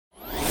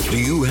Do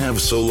you have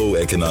solo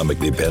economic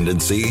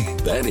dependency?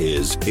 That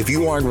is, if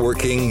you aren't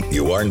working,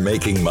 you aren't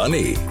making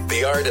money.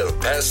 The Art of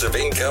Passive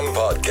Income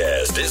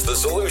podcast is the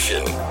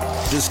solution.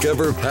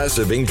 Discover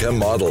passive income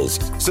models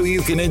so you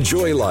can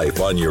enjoy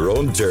life on your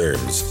own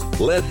terms.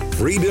 Let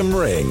freedom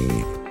ring.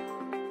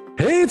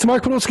 Hey, it's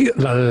Mark Podolsky,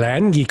 The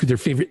Land Geek, with your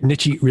favorite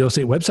niche real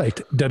estate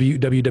website,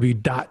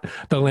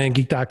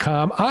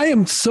 www.thelandgeek.com. I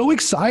am so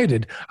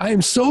excited. I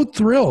am so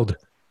thrilled.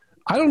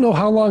 I don't know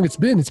how long it's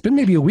been. It's been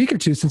maybe a week or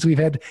two since we've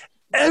had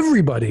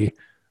everybody,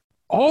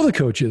 all the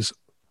coaches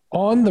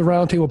on the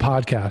Roundtable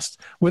podcast.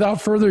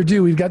 Without further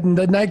ado, we've got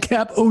the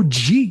Nightcap OG,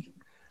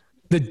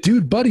 the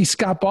dude buddy,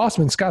 Scott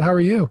Bossman. Scott, how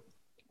are you?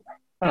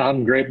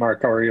 I'm great,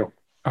 Mark. How are you?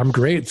 I'm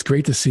great. It's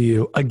great to see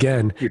you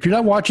again. If you're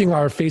not watching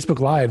our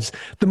Facebook Lives,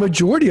 the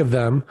majority of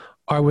them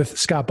are with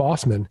Scott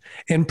Bossman,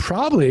 and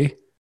probably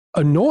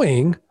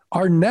annoying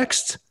our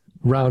next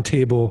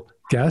Roundtable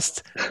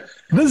guest,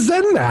 the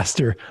Zen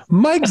Master,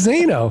 Mike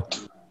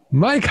Zaino.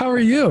 Mike, how are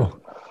you?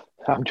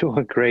 I'm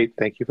doing great.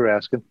 Thank you for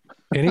asking.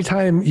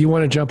 Anytime you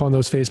want to jump on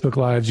those Facebook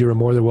Lives, you're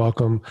more than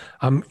welcome.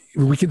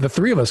 The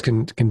three of us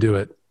can do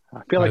it.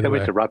 I feel like I'm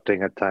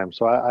interrupting at times,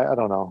 so I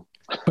don't know.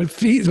 But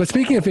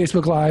speaking of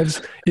Facebook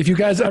Lives, if you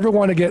guys ever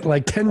want to get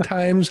like 10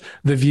 times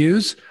the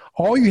views,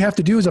 all you have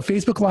to do is a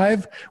Facebook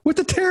Live with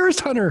the terrorist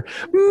hunter,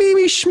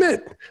 Mimi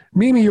Schmidt.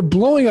 Mimi, you're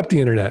blowing up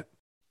the internet.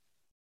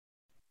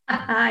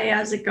 Hi,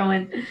 how's it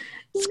going?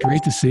 It's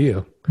great to see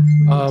you.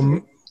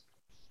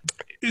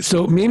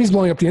 So Mimi's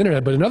blowing up the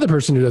internet, but another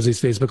person who does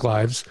these Facebook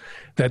Lives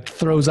that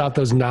throws out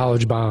those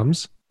knowledge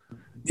bombs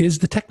is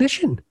the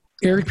technician,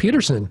 Eric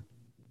Peterson.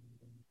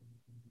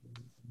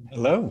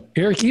 Hello.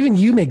 Eric, even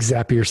you make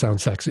Zapier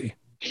sound sexy.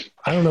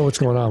 I don't know what's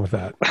going on with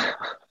that.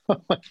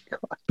 Oh my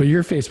God. But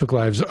your Facebook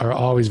Lives are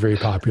always very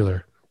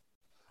popular.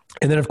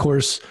 And then, of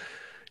course,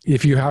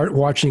 if you are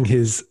watching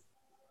his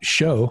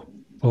show,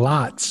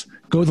 Lots,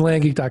 go to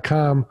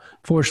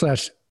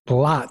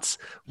landgeek.com/lots.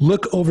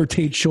 Look over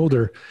Tate's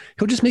shoulder.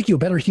 He'll just make you a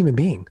better human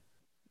being.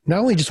 Not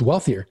only just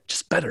wealthier,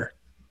 just better.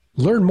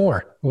 Learn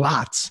more.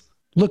 Lots.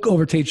 Look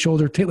over Tate's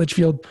shoulder. Tate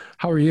Litchfield,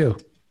 how are you?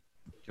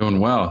 Doing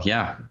well.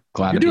 Yeah.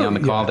 Glad to be on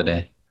the call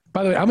today.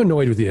 By the way, I'm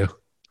annoyed with you.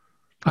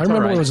 I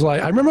remember what it was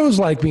like. I remember what it was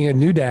like being a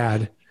new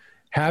dad,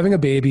 having a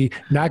baby,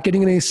 not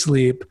getting any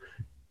sleep.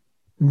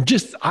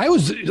 I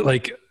was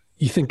like,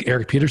 you think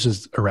Eric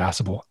Peterson's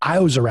irascible. I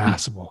was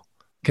irascible.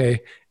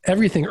 Okay.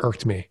 Everything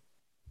irked me.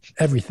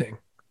 Everything.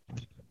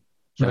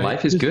 Your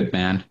life is good,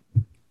 man.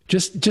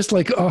 Just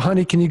like, oh,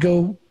 honey, can you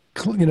go,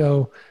 clean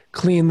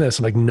this?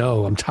 I'm like,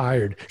 no, I'm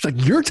tired. It's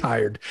like, you're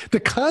tired. The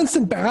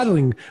constant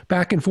battling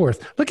back and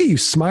forth. Look at you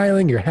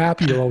smiling. You're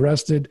happy. You're well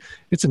rested.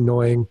 It's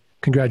annoying.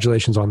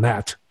 Congratulations on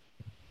that.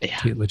 Yeah,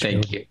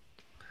 thank you.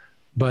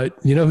 But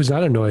you know who's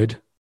not annoyed?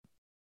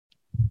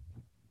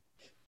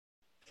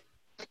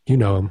 You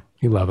know him.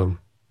 You love him.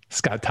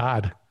 Scott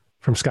Todd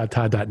from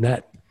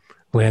scotttodd.net,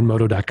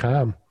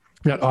 landmodo.com.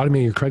 You're not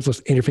automating your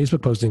Craigslist and your Facebook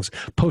postings.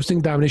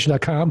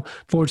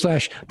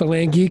 Postingdomination.com/The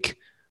Land Geek.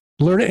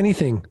 Learn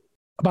anything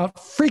about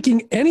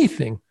freaking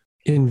anything.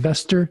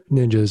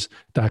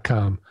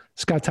 InvestorNinjas.com.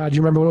 Scott Todd, do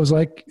you remember what it was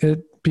like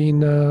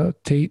being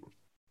Tate?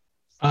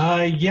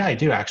 Yeah, I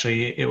do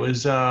actually. It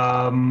was, it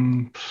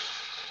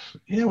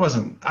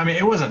wasn't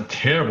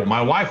terrible.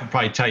 My wife would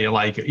probably tell you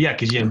like, yeah,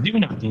 because you didn't do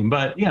nothing,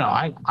 but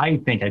I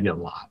think I did a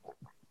lot.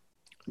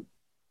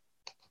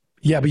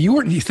 Yeah, but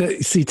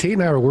see, Tate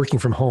and I were working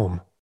from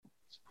home.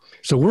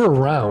 So we're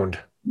around.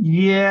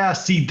 Yeah,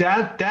 see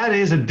that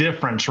is a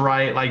difference,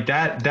 right? Like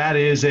that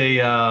is a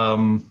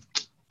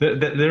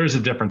there is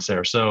a difference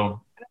there. So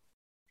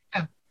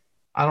I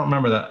don't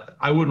remember that.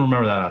 I wouldn't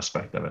remember that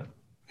aspect of it.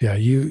 Yeah,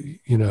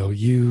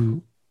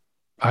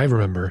 I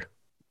remember.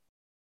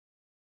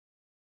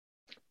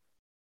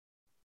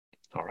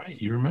 All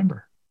right, you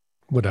remember.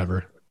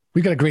 Whatever.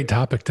 We got a great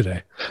topic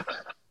today.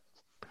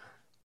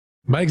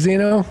 Mike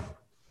Zaino.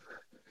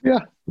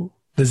 Yeah.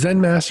 The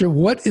Zen Master.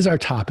 What is our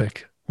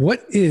topic?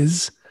 What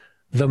is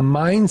the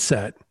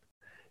mindset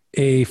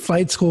a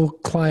flight school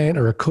client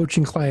or a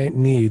coaching client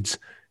needs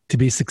to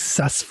be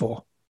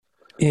successful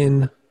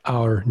in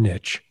our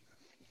niche?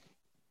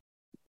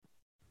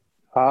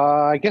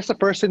 I guess the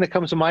first thing that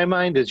comes to my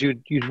mind is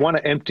you'd want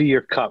to empty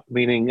your cup,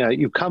 meaning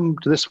you've come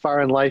to this far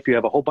in life, you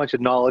have a whole bunch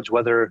of knowledge,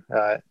 whether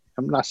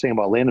I'm not saying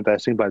about land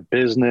investing, but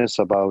business,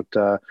 about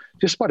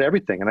just about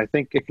everything. And I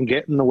think it can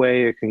get in the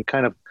way. It can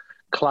kind of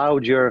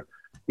cloud your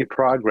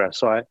progress.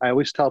 So I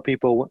always tell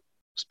people,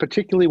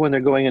 particularly when they're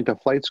going into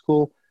flight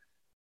school,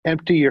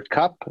 empty your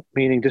cup,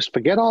 meaning just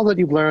forget all that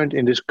you've learned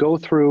and just go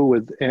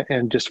through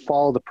and just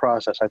follow the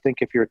process. I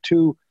think if you're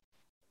too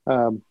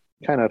kind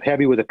of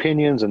heavy with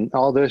opinions and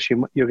all this,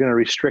 you're going to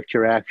restrict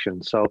your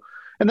action. So,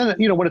 and then,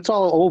 when it's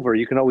all over,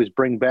 you can always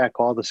bring back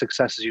all the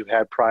successes you've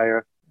had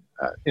prior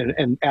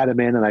and add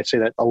them in. And I say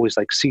that always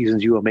like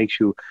seasons you or makes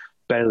you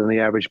better than the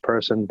average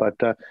person. But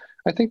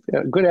I think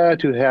a good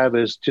attitude to have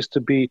is just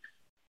to be,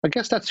 I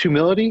guess that's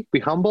humility, be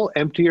humble,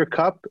 empty your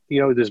cup.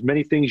 There's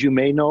many things you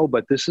may know,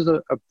 but this is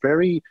a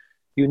very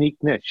unique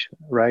niche,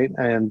 right?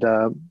 And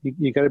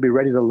you got to be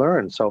ready to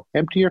learn. So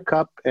empty your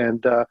cup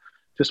and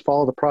just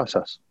follow the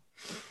process.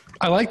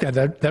 I like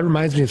that. That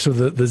reminds me of sort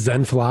of the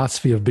Zen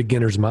philosophy of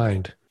beginner's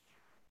mind.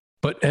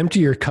 But empty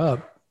your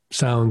cup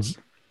sounds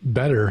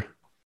better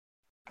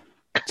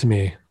to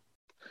me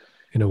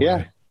in a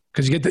way.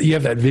 Because you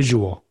have that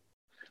visual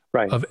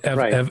of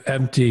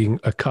emptying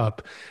a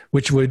cup,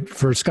 which would,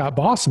 for Scott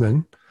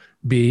Bossman,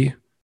 be,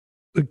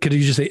 could you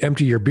just say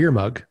empty your beer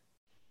mug?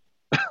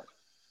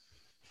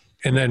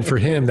 And then for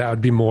him, that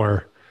would be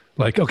more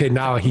like, okay,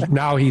 now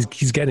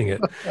he's getting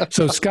it.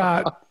 So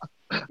Scott,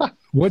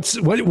 what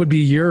would be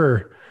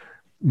your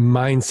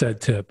mindset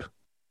tip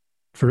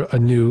for a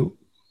new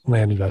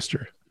land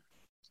investor?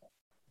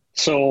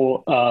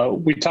 So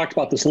we talked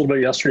about this a little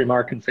bit yesterday,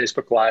 Mark, in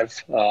Facebook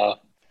Live.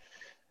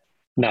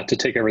 Not to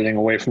take everything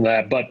away from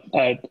that, but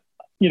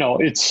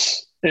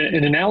it's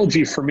an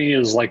analogy for me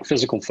is like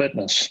physical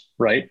fitness,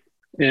 right?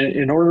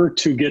 In order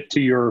to get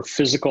to your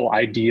physical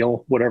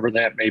ideal, whatever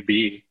that may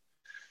be,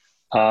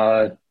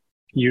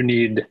 you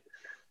need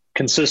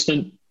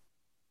consistent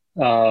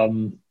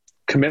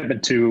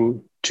commitment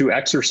to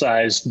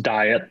exercise,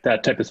 diet,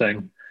 that type of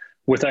thing.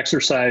 With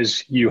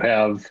exercise, you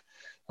have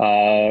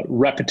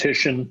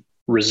repetition,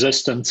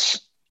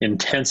 resistance,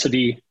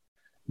 intensity,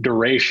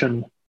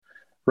 duration,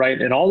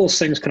 right? And all those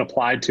things can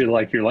apply to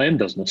like your land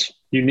business.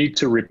 You need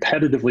to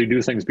repetitively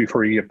do things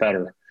before you get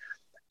better.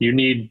 You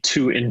need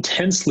to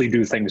intensely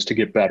do things to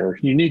get better.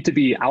 You need to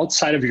be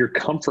outside of your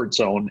comfort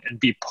zone and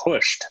be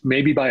pushed,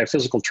 maybe by a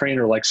physical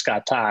trainer like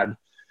Scott Todd,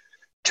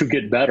 to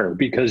get better,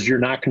 because you're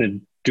not going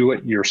to do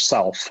it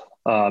yourself.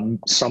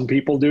 Some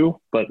people do,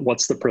 but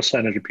what's the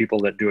percentage of people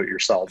that do it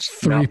yourselves?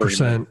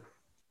 3%.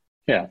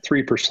 Yeah,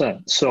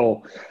 3%.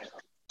 So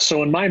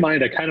in my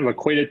mind, I kind of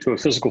equate it to a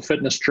physical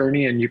fitness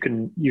journey, and you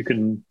can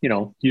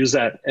use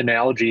that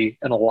analogy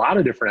in a lot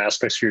of different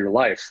aspects of your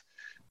life.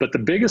 But the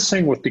biggest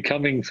thing with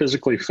becoming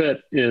physically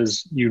fit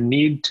is you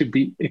need to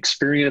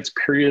experience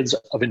periods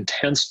of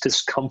intense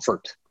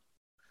discomfort.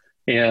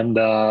 And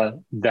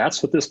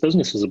that's what this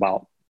business is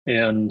about.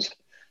 And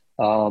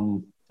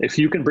if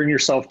you can bring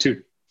yourself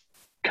to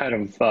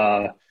kind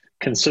of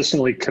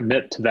consistently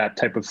commit to that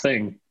type of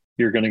thing,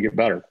 you're going to get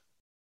better.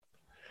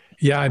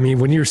 Yeah. I mean,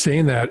 when you're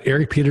saying that,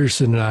 Eric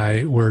Peterson and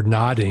I were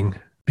nodding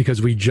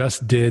because we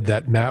just did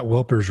that Matt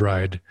Wilpers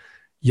ride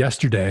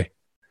yesterday.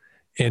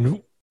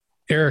 And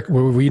Eric,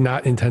 were we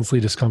not intensely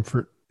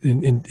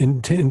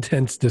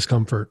intense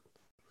discomfort?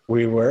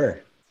 We were.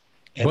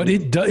 But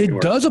it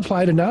does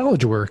apply to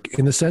knowledge work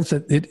in the sense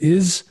that it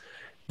is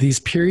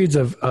these periods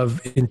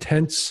of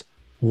intense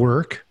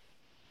work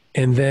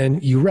and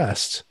then you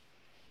rest.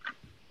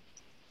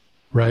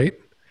 Right?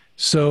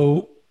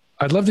 So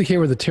I'd love to hear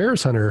what the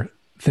Terrace Hunter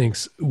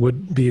thinks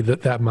would be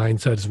that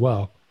mindset as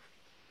well.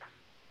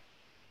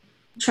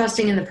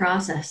 Trusting in the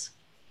process.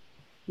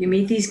 You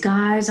meet these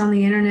guys on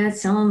the internet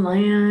selling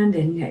land,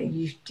 and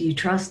do you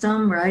trust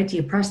them, right? Do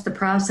you trust the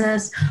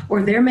process?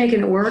 Or they're making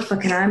it work,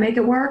 but can I make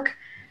it work?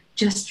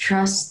 Just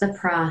trust the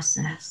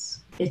process.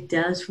 It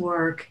does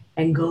work,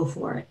 and go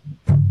for it.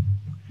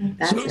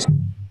 That's it.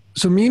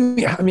 So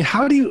Mimi, I mean,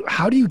 how do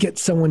you get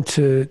someone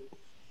to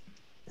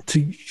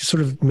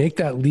sort of make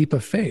that leap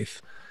of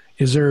faith?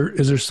 Is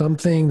there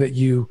something that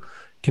you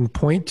can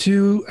point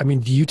to? I mean,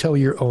 do you tell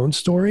your own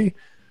story?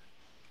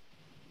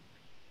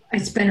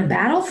 It's been a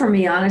battle for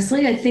me,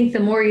 honestly. I think the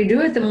more you do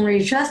it, the more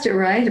you trust it,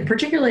 right? And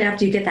particularly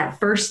after you get that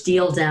first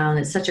deal down,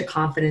 it's such a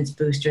confidence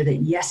booster that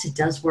yes, it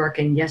does work,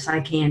 and yes,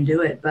 I can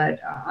do it. But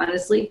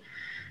honestly,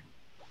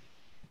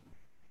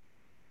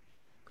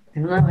 I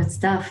don't know. It's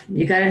tough.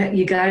 You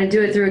gotta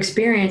do it through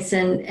experience,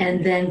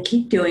 and then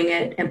keep doing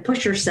it and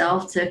push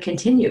yourself to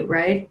continue.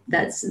 Right.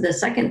 That's the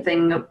second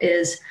thing,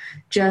 is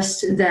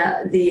just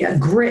the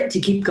grit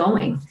to keep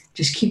going.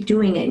 Just keep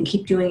doing it and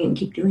keep doing it and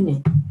keep doing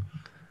it.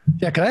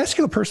 Yeah. Can I ask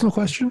you a personal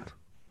question?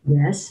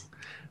 Yes.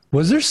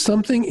 Was there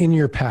something in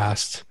your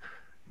past,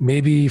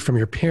 maybe from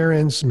your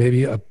parents,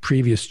 maybe a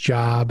previous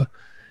job,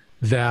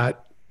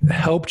 that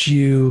helped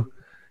you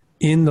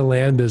in the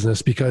land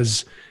business?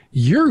 Because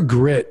your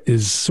grit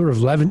is sort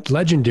of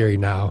legendary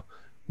now,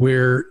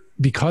 where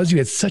because you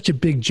had such a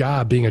big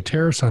job being a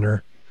terrace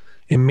hunter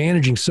and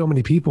managing so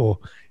many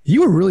people,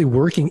 you were really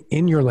working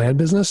in your land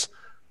business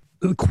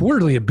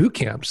quarterly at boot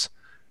camps.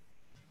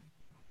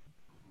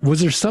 Was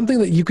there something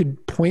that you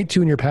could point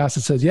to in your past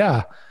that says,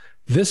 yeah,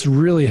 this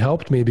really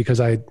helped me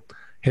because I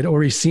had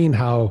already seen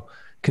how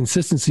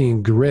consistency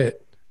and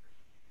grit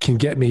can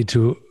get me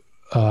to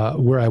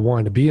where I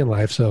wanted to be in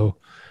life? So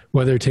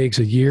whether it takes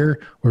a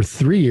year or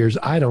 3 years,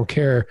 I don't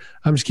care.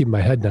 I'm just keeping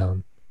my head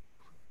down.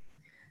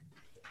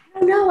 I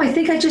don't know. I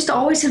think I just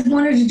always have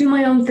wanted to do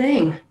my own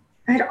thing.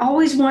 I'd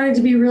always wanted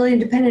to be really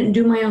independent and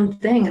do my own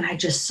thing. And I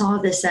just saw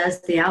this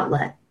as the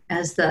outlet,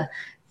 as the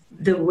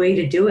way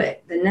to do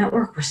it. The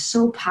network was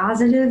so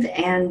positive,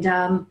 and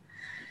I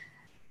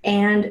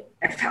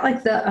felt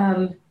like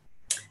the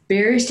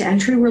barriers to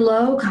entry were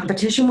low,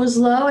 competition was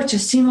low. It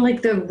just seemed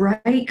like the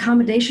right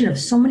combination of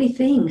so many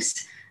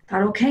things. I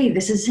thought, okay,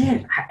 this is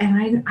it,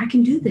 and I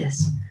can do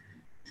this.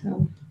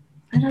 So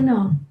I don't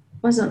know.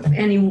 Wasn't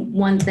any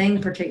one thing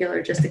in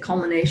particular, just a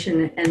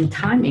culmination and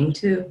timing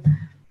too.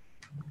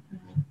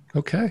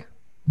 Okay.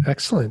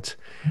 Excellent.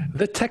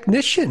 The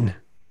technician,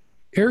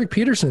 Eric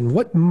Peterson,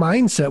 what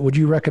mindset would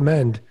you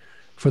recommend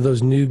for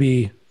those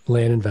newbie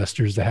land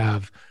investors to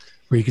have,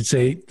 where you could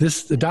say,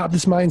 adopt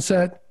this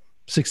mindset,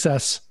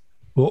 success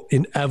will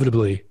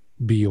inevitably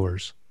be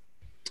yours?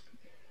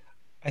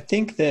 I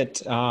think that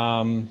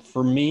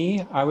for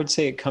me, I would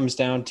say it comes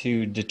down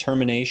to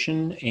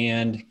determination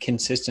and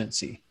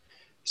consistency.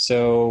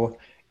 So,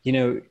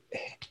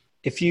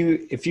 if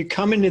you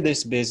come into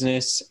this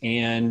business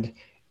and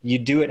you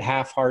do it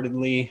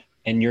half-heartedly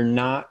and you're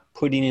not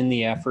putting in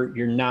the effort,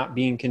 you're not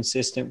being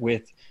consistent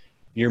with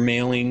your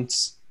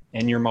mailings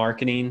and your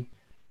marketing,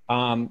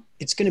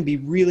 it's going to be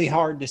really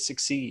hard to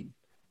succeed.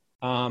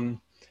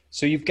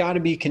 So you've got to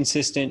be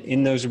consistent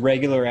in those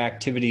regular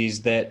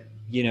activities that,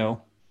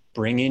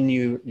 bring in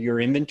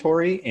your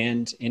inventory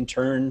and in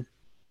turn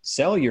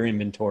sell your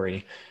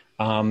inventory.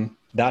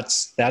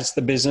 That's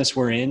the business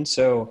we're in.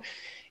 So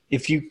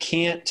if you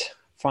can't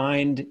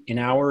find an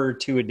hour or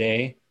two a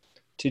day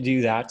to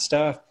do that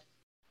stuff,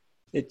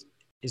 it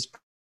is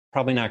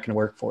probably not going to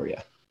work for you.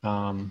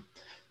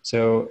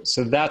 So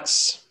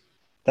that's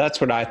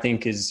what I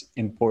think is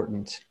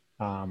important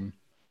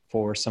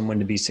for someone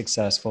to be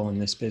successful in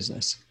this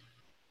business.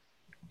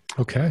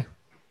 Okay.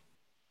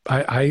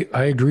 I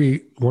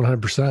agree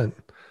 100%,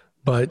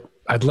 but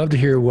I'd love to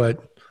hear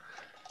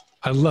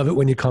I love it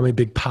when you call me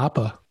Big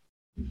Papa,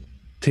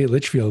 Tate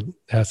Litchfield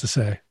has to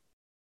say.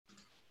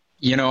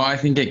 I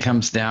think it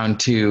comes down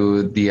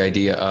to the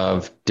idea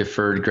of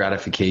deferred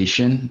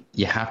gratification.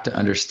 You have to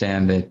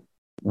understand that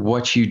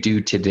what you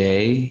do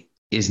today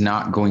is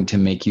not going to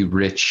make you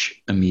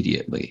rich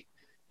immediately,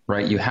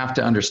 right? You have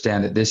to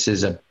understand that this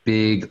is a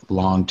big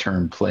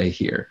long-term play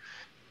here.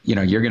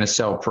 You're going to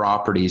sell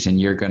properties and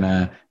you're going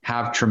to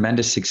have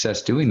tremendous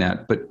success doing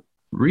that. But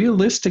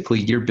realistically,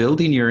 you're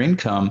building your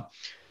income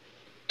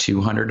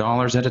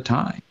 $200 at a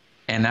time.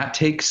 And that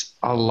takes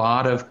a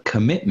lot of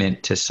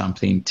commitment to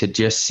something to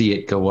just see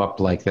it go up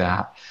like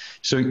that.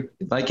 So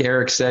like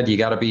Eric said, you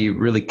got to be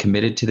really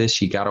committed to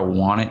this. You got to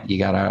want it. You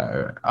got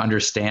to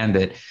understand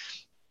that,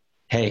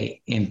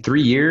 hey, in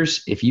 3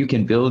 years, if you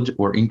can build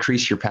or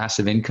increase your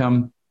passive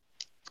income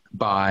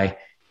by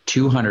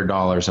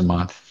 $200 a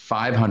month,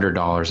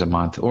 $500 a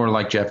month, or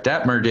like Jeff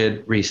Detmer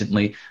did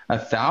recently,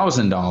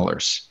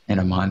 $1,000 in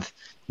a month,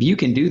 you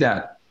can do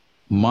that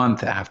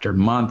month after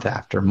month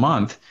after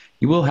month.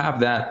 You will have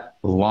that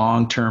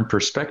long-term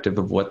perspective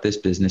of what this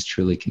business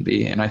truly can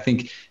be. And I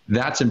think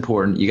that's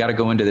important. You got to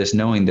go into this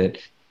knowing that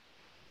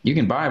you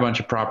can buy a bunch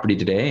of property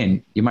today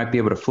and you might be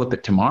able to flip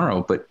it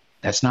tomorrow, but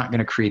that's not going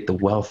to create the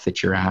wealth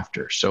that you're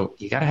after. So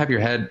you got to have your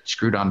head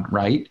screwed on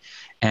right.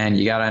 And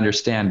you got to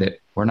understand that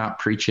we're not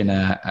preaching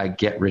a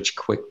get rich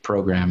quick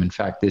program. In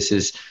fact, this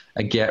is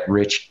a get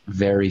rich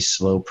very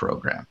slow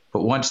program.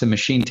 But once the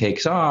machine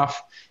takes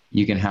off,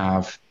 you can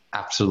have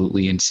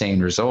absolutely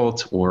insane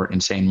results or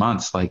insane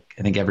months like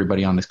I think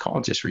everybody on this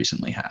call just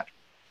recently had.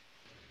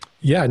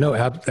 Yeah, no,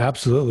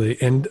 absolutely.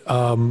 And,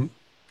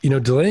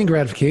 delaying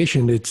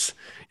gratification, it's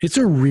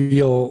a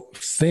real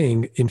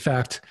thing. In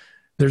fact,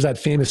 there's that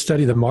famous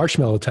study, the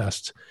marshmallow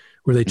test,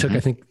 where they took, I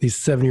think, these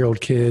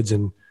 7-year-old kids,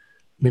 and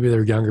maybe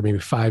they're younger, maybe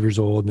 5 years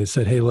old. And they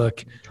said, hey,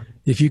 look,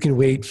 if you can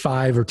wait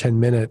 5 or 10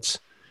 minutes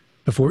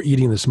before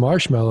eating this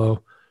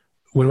marshmallow,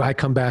 when I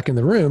come back in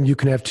the room, you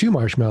can have 2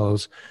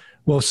 marshmallows.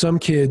 Well, some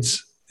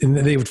kids, and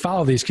they would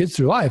follow these kids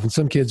through life, and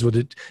some kids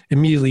would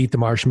immediately eat the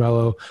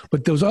marshmallow.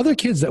 But those other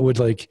kids that would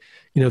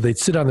they'd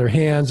sit on their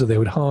hands or they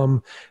would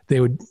hum, they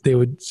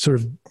would sort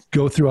of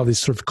go through all these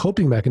sort of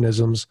coping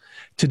mechanisms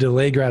to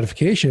delay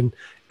gratification,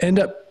 end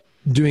up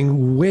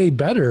doing way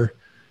better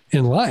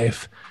in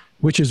life,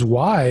 which is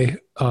why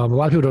a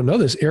lot of people don't know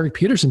this. Eric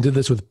Peterson did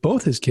this with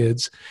both his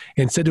kids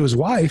and said to his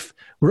wife,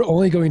 we're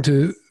only going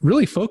to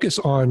really focus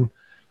on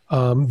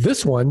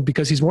this one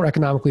because he's more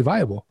economically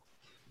viable.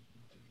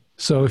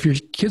 So if your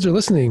kids are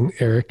listening,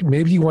 Eric,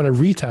 maybe you want to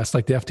retest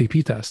like the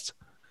FTP test.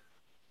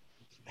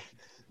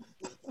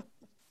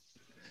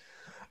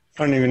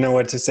 I don't even know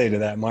what to say to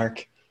that,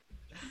 Mark.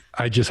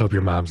 I just hope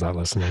your mom's not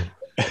listening.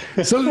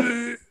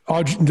 So,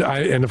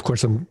 and of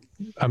course, I'm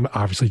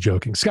obviously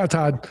joking. Scott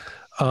Todd,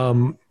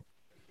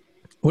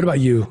 what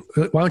about you?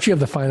 Why don't you have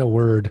the final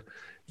word?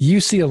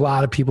 You see a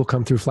lot of people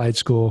come through flight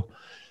school.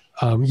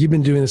 You've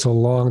been doing this a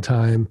long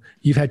time.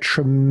 You've had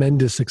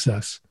tremendous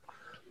success.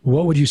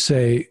 What would you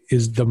say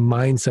is the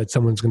mindset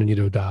someone's going to need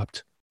to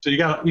adopt? So you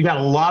got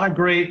a lot of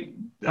great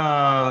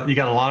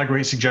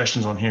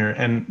suggestions on here.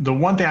 And the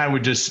one thing I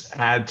would just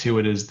add to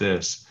it is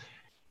this.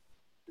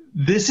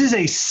 This is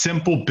a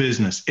simple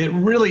business. It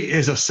really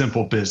is a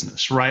simple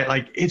business, right?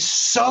 Like, it's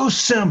so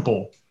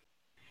simple.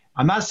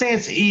 I'm not saying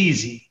it's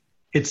easy.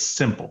 It's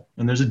simple.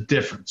 And there's a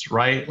difference,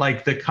 right?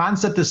 Like, the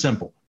concept is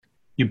simple.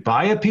 You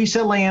buy a piece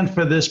of land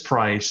for this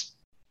price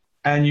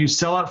and you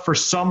sell it for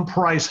some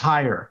price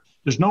higher.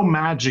 There's no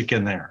magic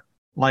in there.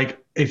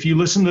 Like, if you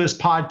listen to this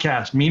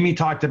podcast, Mimi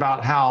talked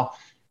about how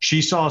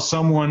she saw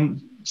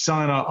someone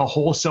selling a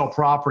wholesale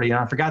property, and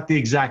I forgot the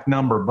exact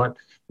number, but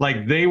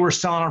like they were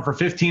selling it for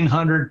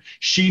 $1,500.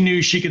 She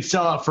knew she could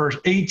sell it for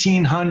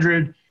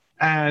 $1,800,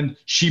 and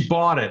she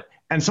bought it.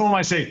 And someone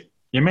might say,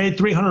 you made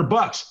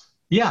 $300.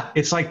 Yeah,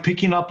 it's like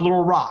picking up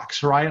little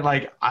rocks, right?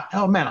 Like,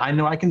 oh man, I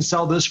know I can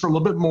sell this for a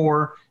little bit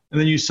more, and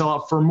then you sell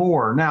it for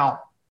more.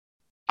 Now,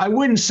 I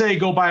wouldn't say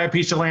go buy a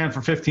piece of land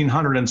for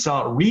 $1,500 and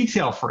sell it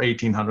retail for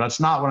 $1,800. That's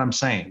not what I'm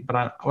saying.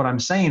 But what I'm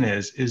saying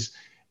is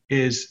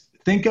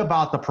think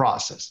about the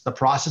process. The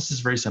process is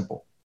very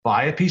simple.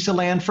 Buy a piece of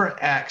land for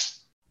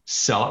X,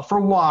 sell it for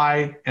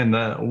Y, and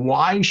the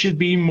Y should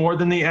be more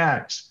than the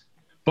X.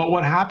 But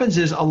what happens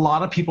is a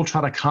lot of people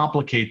try to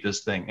complicate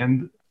this thing.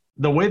 And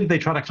the way that they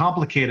try to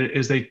complicate it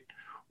is they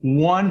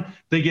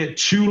get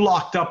too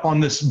locked up on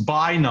this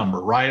buy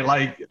number, right?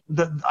 Like,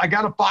 I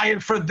got to buy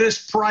it for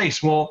this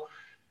price. Well,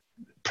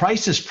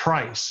 price is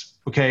price,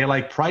 okay?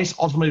 Like, price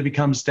ultimately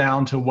becomes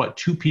down to what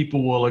two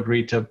people will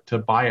agree to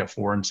buy it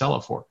for and sell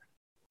it for.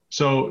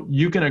 So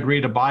you can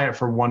agree to buy it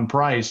for one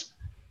price,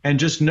 and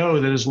just know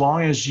that as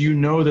long as you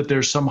know that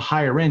there's some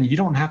higher end, you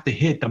don't have to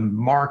hit the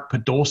Mark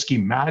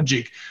Podolsky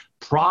magic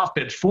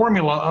profit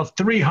formula of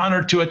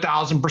 300 to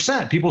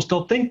 1,000%. People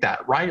still think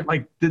that, right?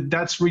 Like,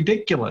 that's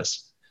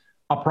ridiculous.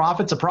 A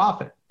profit's a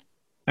profit.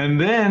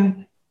 And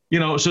then,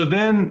 so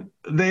then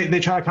they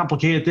try to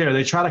complicate it there.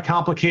 They try to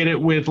complicate it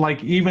with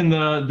like even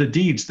the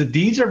deeds. The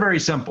deeds are very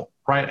simple,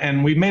 right?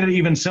 And we've made it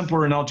even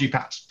simpler in LG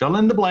Pass. Fill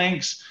in the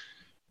blanks.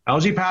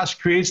 LG Pass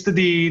creates the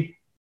deed,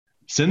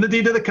 send the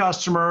deed to the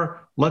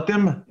customer, let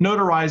them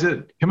notarize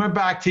it, coming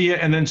back to you,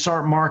 and then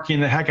start marking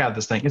the heck out of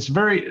this thing. It's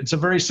a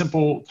very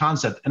simple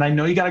concept. And I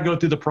know you got to go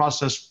through the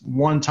process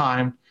one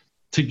time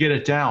to get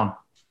it down,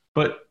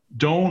 but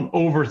don't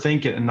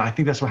overthink it. And I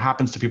think that's what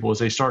happens to people is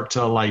they start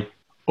to like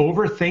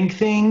overthink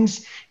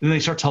things, and they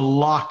start to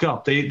lock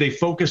up. They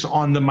focus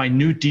on the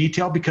minute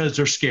detail because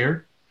they're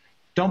scared.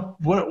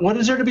 What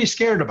is there to be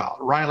scared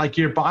about, right? Like,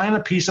 you're buying a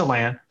piece of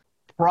land,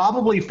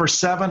 probably for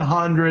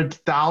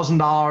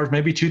 $700,000,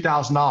 maybe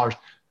 $2,000.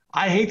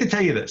 I hate to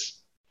tell you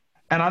this,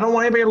 and I don't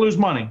want anybody to lose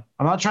money.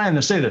 I'm not trying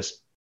to say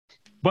this,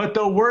 but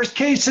the worst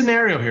case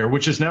scenario here,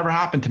 which has never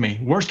happened to me,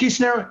 worst case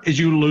scenario is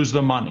you lose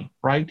the money,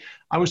 right?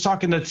 I was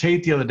talking to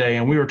Tate the other day,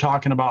 and we were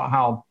talking about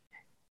how,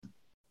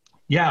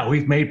 yeah,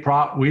 we've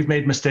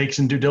made mistakes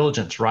in due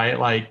diligence, right?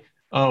 Like,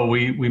 oh,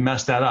 we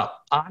messed that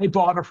up. I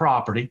bought a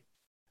property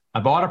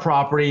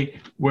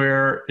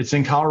where it's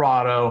in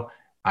Colorado.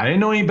 I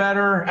didn't know any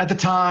better at the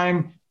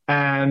time,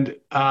 and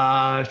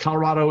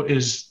Colorado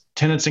is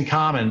tenants in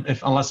common,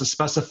 unless it's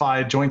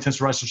specified, joint tenants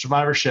rights of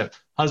survivorship.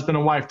 Husband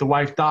and wife, the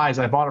wife dies.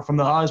 I bought it from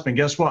the husband.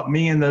 Guess what?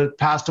 Me and the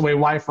passed away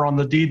wife are on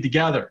the deed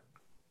together.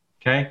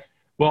 Okay.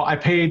 Well, I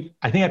think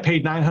I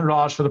paid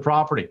 $900 for the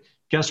property.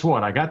 Guess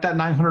what? I got that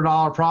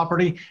 $900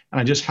 property,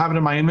 and I just have it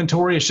in my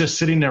inventory. It's just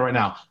sitting there right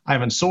now. I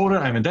haven't sold it.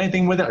 I haven't done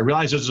anything with it. I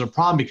realize there's a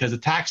problem because the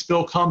tax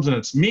bill comes and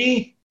it's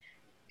me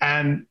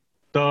and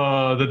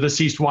the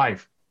deceased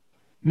wife.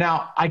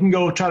 Now, I can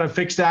go try to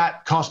fix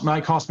that.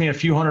 Might cost me a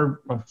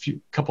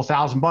couple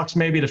 $1,000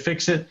 maybe to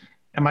fix it.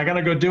 Am I going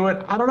to go do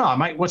it? I don't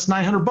know. What's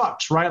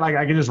 $900, right? Like,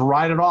 I could just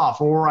write it off,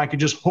 or I could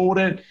just hold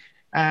it,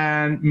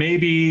 and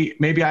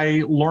maybe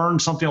I learned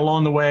something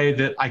along the way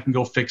that I can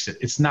go fix it.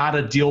 It's not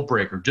a deal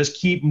breaker. Just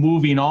keep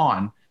moving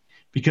on,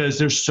 because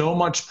there's so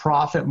much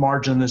profit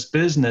margin in this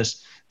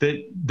business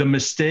that the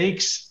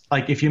mistakes,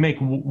 like if you make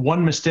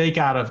one mistake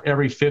out of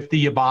every 50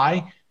 you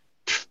buy,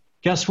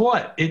 guess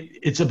what?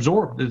 It's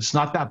absorbed. It's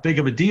not that big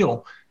of a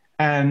deal.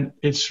 And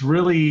it's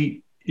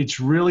really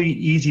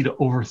easy to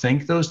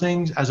overthink those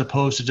things, as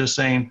opposed to just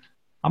saying,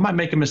 I might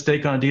make a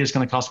mistake on a deal. It's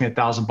going to cost me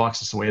 $1,000.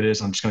 That's the way it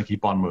is. I'm just going to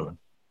keep on moving.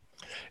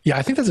 Yeah,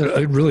 I think that's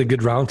a really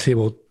good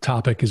roundtable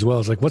topic as well.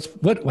 It's like,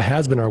 what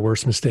has been our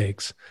worst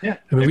mistakes? Yeah.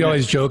 I mean, we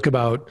always joke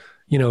about,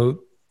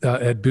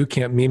 at boot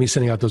camp, Mimi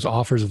sending out those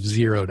offers of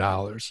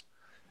 $0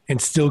 and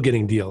still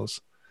getting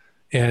deals.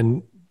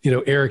 And,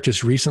 Eric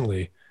just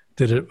recently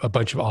did a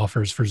bunch of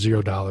offers for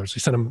 $0. He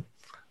sent them,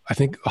 I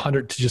think,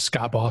 100 to just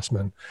Scott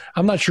Bossman.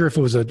 I'm not sure if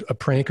it was a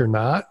prank or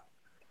not,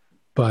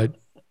 but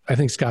I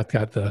think Scott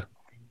got the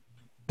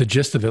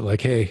gist of it.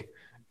 Like, hey,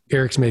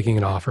 Eric's making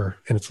an offer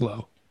and it's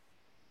low.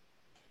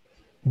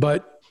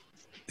 But,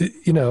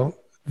 the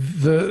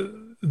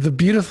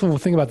beautiful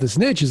thing about this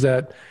niche is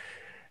that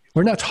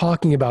we're not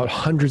talking about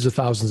hundreds of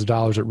thousands of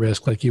dollars at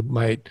risk like you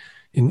might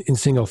in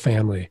single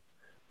family,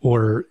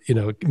 or,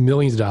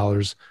 millions of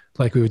dollars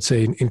like we would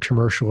say in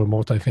commercial or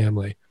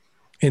multifamily.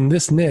 In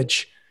this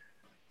niche,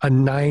 a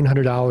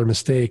 $900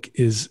 mistake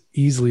is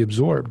easily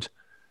absorbed.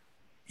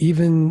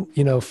 Even,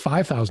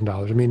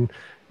 $5,000. I mean,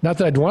 not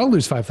that I'd want to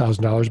lose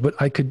 $5,000, but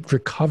I could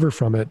recover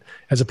from it,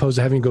 as opposed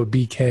to having to go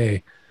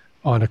BK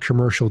on a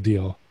commercial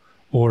deal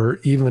or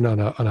even on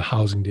a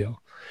housing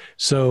deal.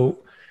 So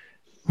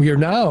we are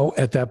now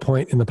at that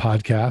point in the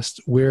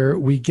podcast where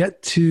we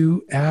get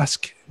to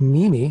ask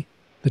Mimi,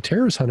 the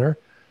terrace hunter,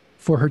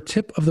 for her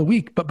tip of the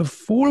week. But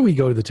before we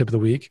go to the tip of the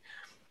week,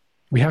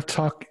 we have to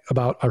talk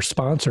about our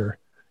sponsor.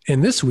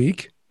 And this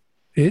week,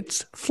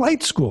 it's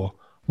Flight School.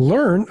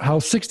 Learn how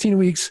 16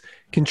 weeks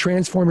can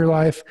transform your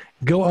life.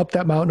 Go up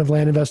that mountain of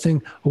land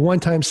investing, a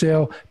one-time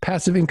sale,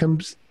 passive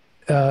incomes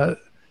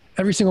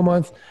every single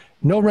month.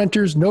 No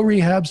renters, no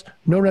rehabs,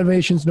 no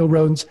renovations, no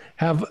rodents.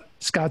 Have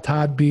Scott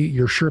Todd be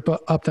your Sherpa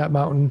up that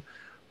mountain.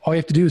 All you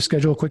have to do is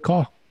schedule a quick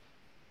call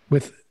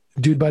with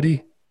Dude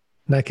Buddy,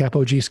 Nightcap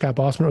OG, Scott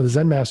Bossman, or the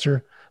Zen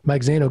Master,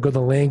 Mike Zano. Go to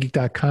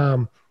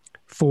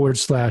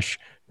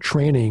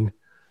landgeek.com/training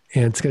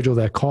and schedule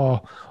that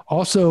call.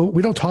 Also,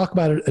 we don't talk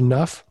about it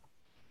enough.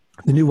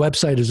 The new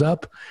website is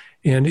up.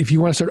 And if you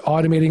want to start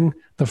automating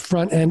the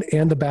front end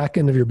and the back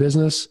end of your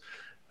business,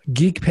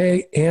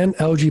 GeekPay and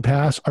LG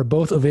Pass are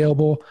both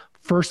available.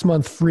 First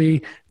month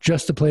free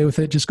just to play with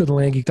it. Just go to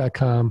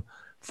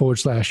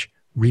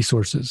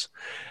landgeek.com/resources.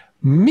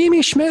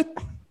 Mimi Schmidt,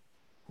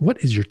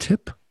 what is your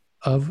tip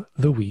of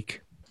the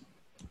week?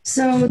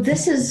 So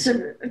this is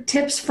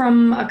tips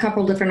from a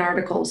couple different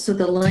articles. So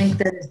the link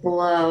that is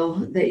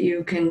below that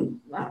you can,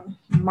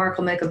 Mark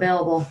will make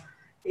available,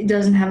 it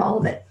doesn't have all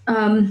of it.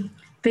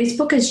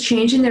 Facebook is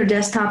changing their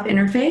desktop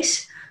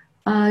interface.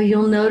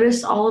 You'll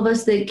notice all of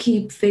us that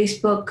keep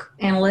Facebook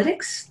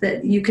analytics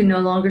that you can no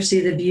longer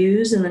see the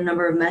views and the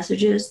number of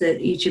messages that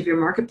each of your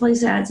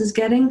marketplace ads is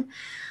getting.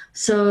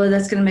 So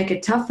that's going to make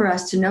it tough for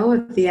us to know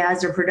if the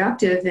ads are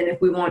productive and if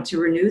we want to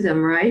renew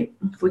them, right?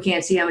 If we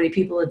can't see how many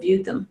people have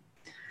viewed them.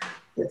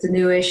 That's a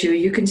new issue.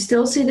 You can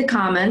still see the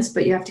comments,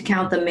 but you have to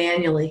count them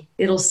manually.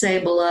 It'll say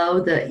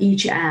below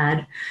each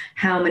ad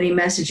how many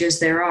messages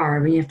there are. I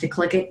mean, you have to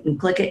click it and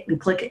click it and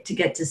click it to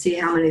get to see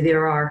how many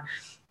there are.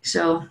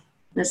 So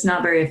that's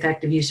not very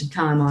effective use of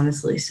time,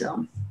 honestly.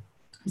 So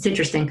it's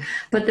interesting.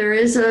 But there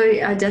is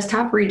a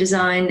desktop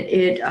redesign.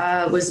 It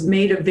was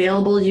made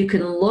available. You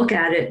can look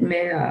at it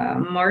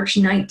March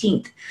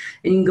 19th.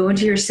 And you can go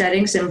into your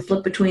settings and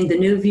flip between the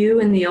new view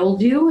and the old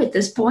view at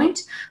this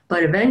point.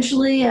 But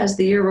eventually, as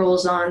the year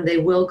rolls on, they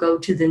will go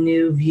to the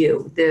new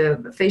view.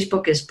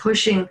 Facebook is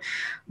pushing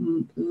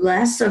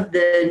less of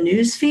the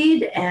news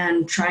feed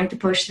and trying to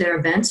push their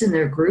events and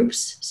their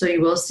groups. So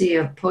you will see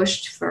a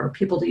push for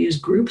people to use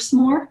groups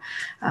more.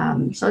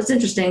 So it's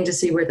interesting to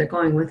see where they're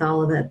going with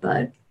all of it,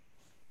 but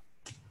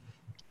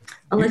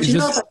I'll let you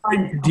know if I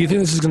find it. Do you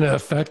think this is going to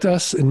affect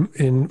us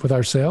with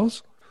our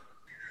sales?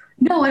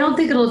 No, I don't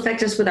think it'll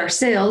affect us with our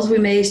sales. We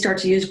may start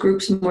to use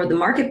groups more in the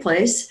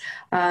marketplace,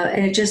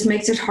 and it just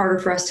makes it harder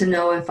for us to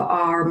know if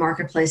our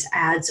marketplace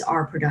ads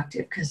are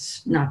productive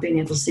because not being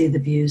able to see the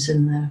views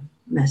and the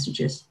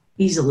messages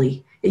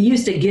easily. It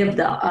used to give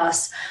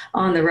us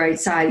on the right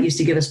side, it used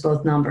to give us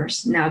both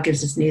numbers. Now it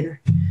gives us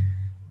neither.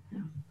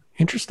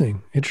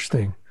 Interesting.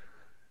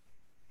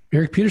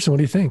 Eric Peterson, what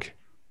do you think?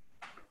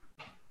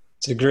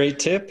 It's a great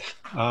tip.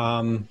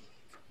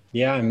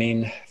 Yeah, I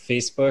mean,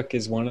 Facebook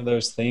is one of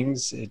those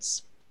things.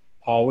 It's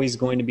always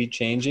going to be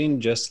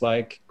changing, just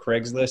like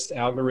Craigslist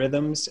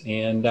algorithms,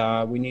 and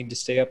we need to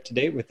stay up to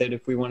date with it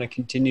if we want to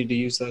continue to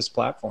use those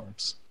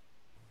platforms.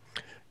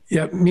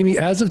 Yeah, Mimi,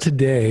 as of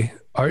today,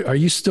 are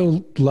you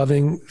still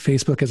loving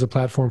Facebook as a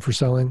platform for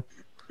selling?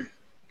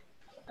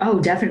 Oh,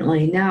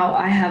 definitely. Now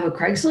I have a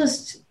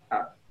Craigslist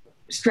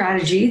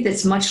strategy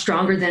that's much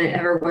stronger than it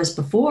ever was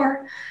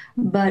before.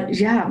 But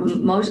yeah,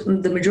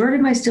 the majority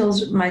of my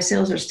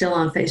sales are still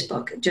on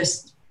Facebook.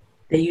 Just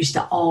they used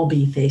to all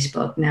be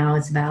Facebook. Now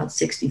it's about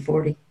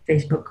 60-40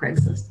 Facebook,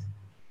 Craigslist.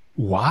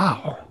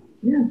 Wow.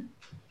 Yeah.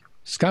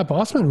 Scott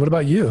Bossman, what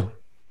about you?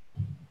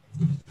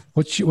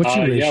 What's your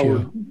ratio?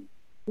 Yeah,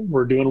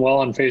 we're doing well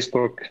on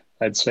Facebook.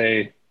 I'd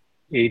say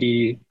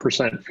 80%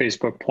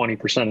 Facebook,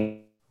 20%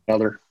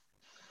 other.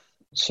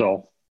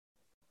 So.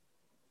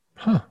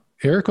 Huh.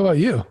 Eric, what about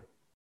you?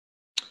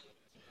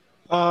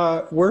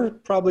 We're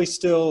probably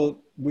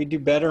we do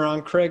better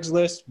on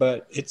Craigslist,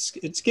 but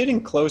it's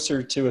getting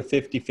closer to a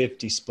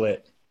 50-50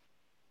 split.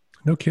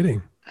 No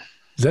kidding.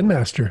 Zen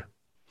Master.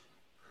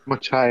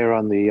 Much higher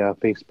on the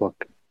Facebook,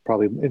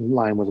 probably in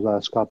line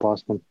with Scott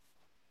Bossman.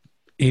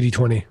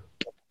 80-20.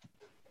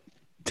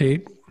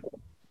 Tate?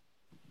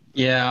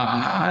 Yeah,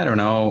 I don't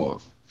know.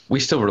 We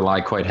still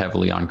rely quite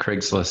heavily on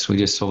Craigslist. We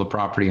just sold a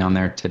property on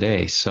there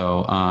today.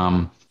 So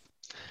I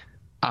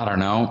don't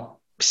know.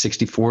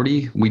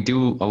 60-40. We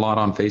do a lot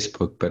on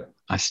Facebook, but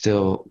I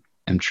still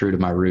am true to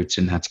my roots,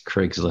 and that's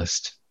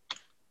Craigslist.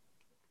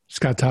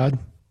 Scott Todd?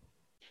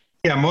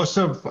 Yeah, most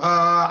of,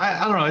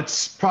 I don't know,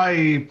 it's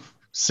probably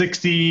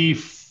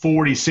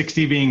 60-40,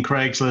 60 being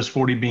Craigslist,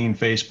 40 being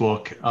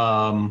Facebook,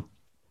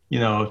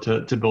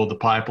 to build the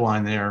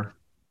pipeline there.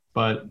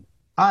 But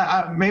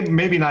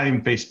maybe not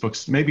even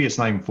Facebook's, maybe it's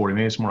not even 40,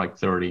 maybe it's more like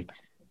 30.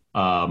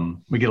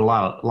 We get a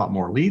lot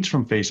more leads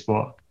from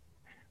Facebook,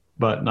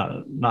 but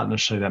not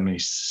necessarily that many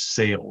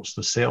sales.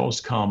 The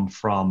sales come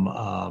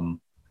from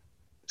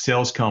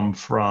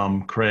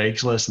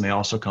Craigslist, and they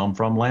also come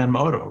from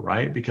Landmodo,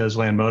 right? Because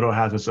Landmodo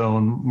has its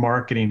own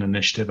marketing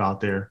initiative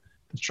out there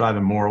that's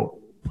driving more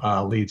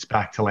leads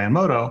back to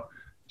Landmodo.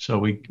 So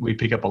we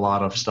pick up a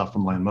lot of stuff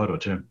from Landmodo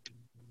too.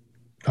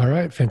 All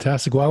right,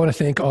 fantastic. Well, I want to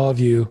thank all of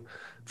you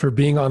for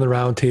being on the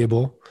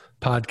Roundtable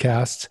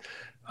podcast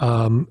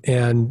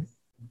and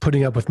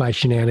putting up with my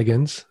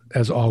shenanigans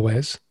as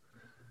always.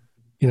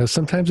 You know,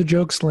 sometimes the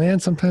jokes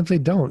land, sometimes they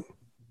don't.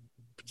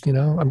 You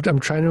know, I'm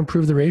trying to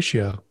improve the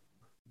ratio,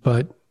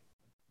 but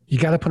you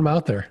got to put them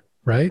out there,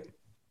 right?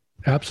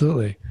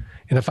 Absolutely.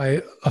 And if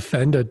I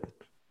offend a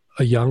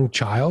young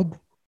child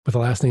with the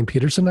last name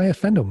Peterson, I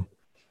offend them.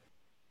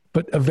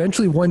 But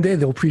eventually one day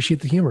they'll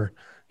appreciate the humor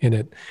in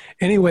it.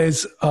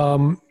 Anyways,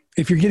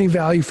 if you're getting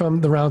value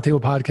from the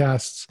Roundtable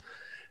podcasts,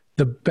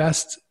 the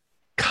best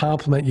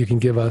compliment you can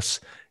give us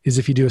is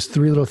if you do us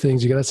 3 little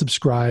things. You got to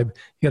subscribe,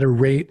 you got to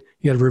rate,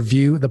 you got to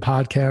review the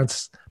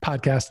podcast,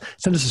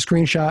 send us a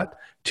screenshot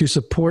to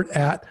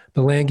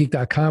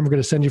support@thelandgeek.com. We're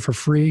going to send you for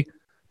free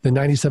the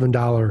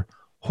 $97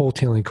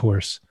 wholetailing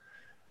course.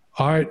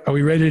 All right. Are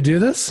we ready to do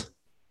this?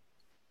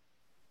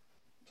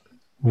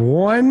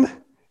 1,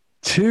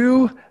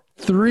 2,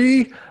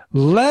 3.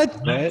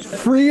 Let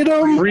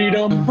freedom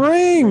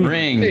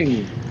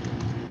ring.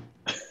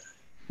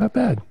 Not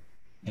bad.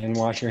 And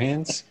wash your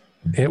hands.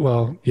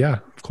 Yeah,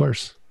 of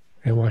course.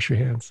 And wash your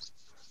hands.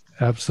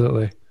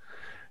 Absolutely.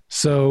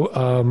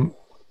 So,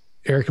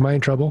 Eric, am I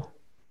in trouble?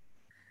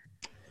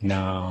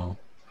 No.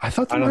 I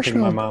don't think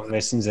my mom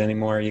listens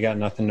anymore. You got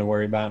nothing to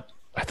worry about.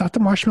 I thought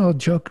the marshmallow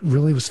joke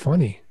really was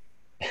funny.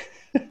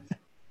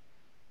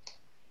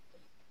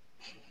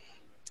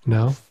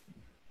 No?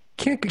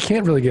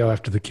 Can't really go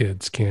after the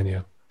kids, can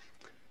you?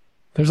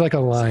 There's like a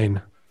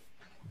line.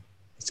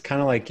 It's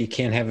kind of like you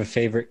can't have a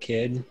favorite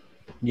kid,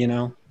 you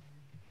know?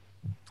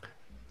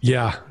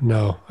 Yeah,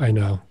 no, I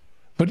know.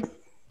 But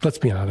let's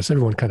be honest,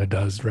 everyone kind of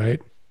does,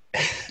 right?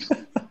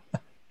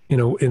 In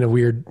a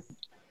weird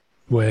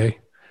way.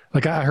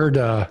 Like I heard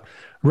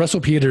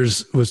Russell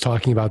Peters was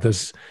talking about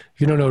this.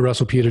 If you don't know who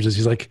Russell Peters is,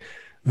 he's like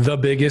the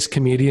biggest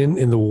comedian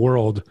in the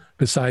world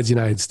besides the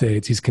United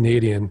States. He's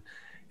Canadian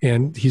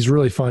and he's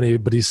really funny,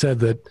 but he said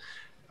that,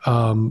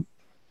 no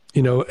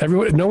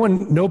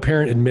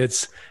parent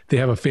admits they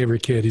have a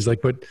favorite kid. He's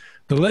like, but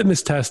the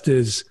litmus test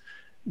is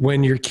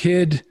when your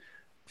kid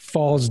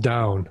falls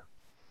down,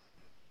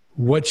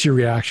 what's your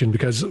reaction?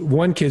 Because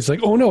one kid's like,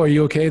 oh no, are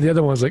you okay? The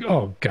other one's like,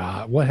 oh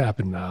God, what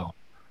happened now?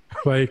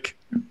 Like,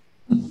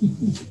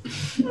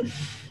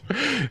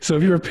 so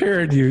if you're a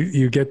parent,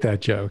 you get that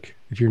joke.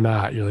 If you're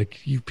not, you're like,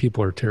 you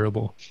people are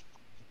terrible.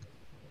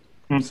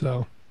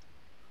 So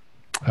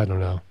I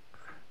don't know.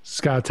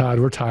 Scott, Todd,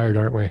 we're tired,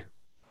 aren't we?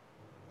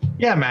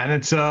 Yeah, man.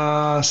 It's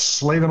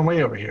slaving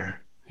away over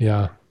here.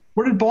 Yeah.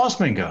 Where did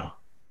Bossman go?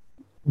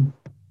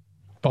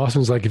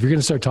 Bossman's like, if you're going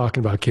to start talking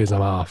about kids,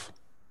 I'm off.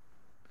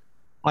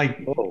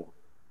 Like,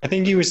 I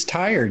think he was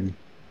tired.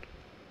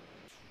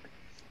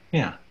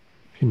 Yeah.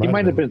 He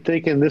might have been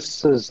thinking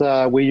this is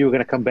where you were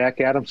going to come back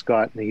at him,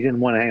 Scott, and he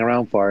didn't want to hang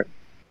around for it.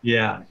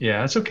 Yeah,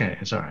 it's okay.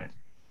 It's all right.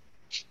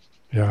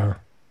 Yeah.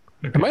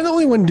 Okay. Am I the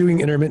only one doing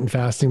intermittent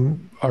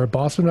fasting? Are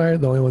Bossman and I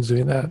the only ones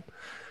doing that?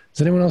 Is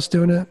anyone else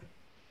doing it?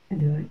 I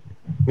do it.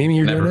 Mimi,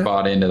 you're doing it? Never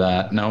bought into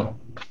that. No.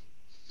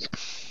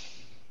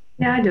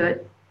 Yeah, I do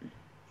it.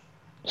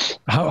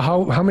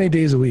 How many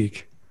days a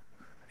week?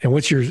 And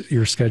what's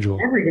your schedule?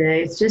 Every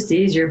day. It's just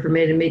easier for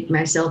me to make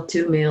myself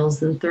 2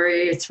 meals than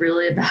 3. It's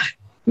really about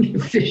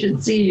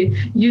efficiency,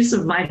 use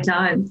of my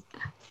time.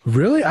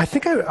 Really? I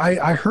think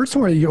I heard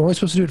somewhere that you're only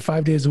supposed to do it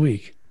 5 days a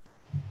week.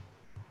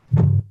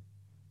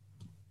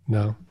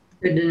 No.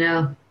 Good to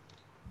know.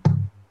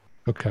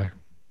 Okay.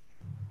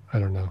 I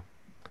don't know.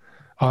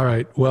 All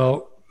right.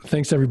 Well,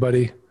 thanks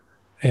everybody.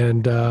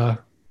 And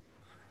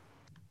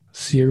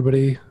see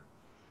everybody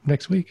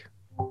next week.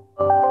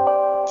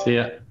 See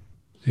ya.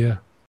 Yeah.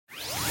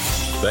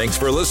 Thanks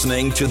for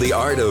listening to the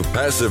Art of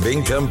Passive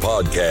Income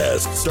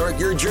podcast. Start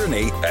your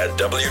journey at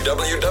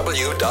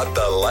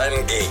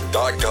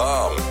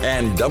www.thelandgeek.com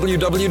and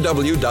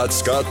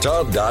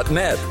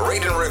www.scotttodd.net.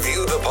 Rate and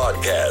review the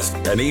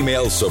podcast and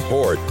email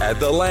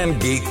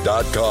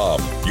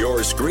support@thelandgeek.com. Your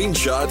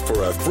screenshot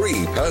for a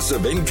free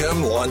passive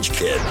income launch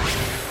kit.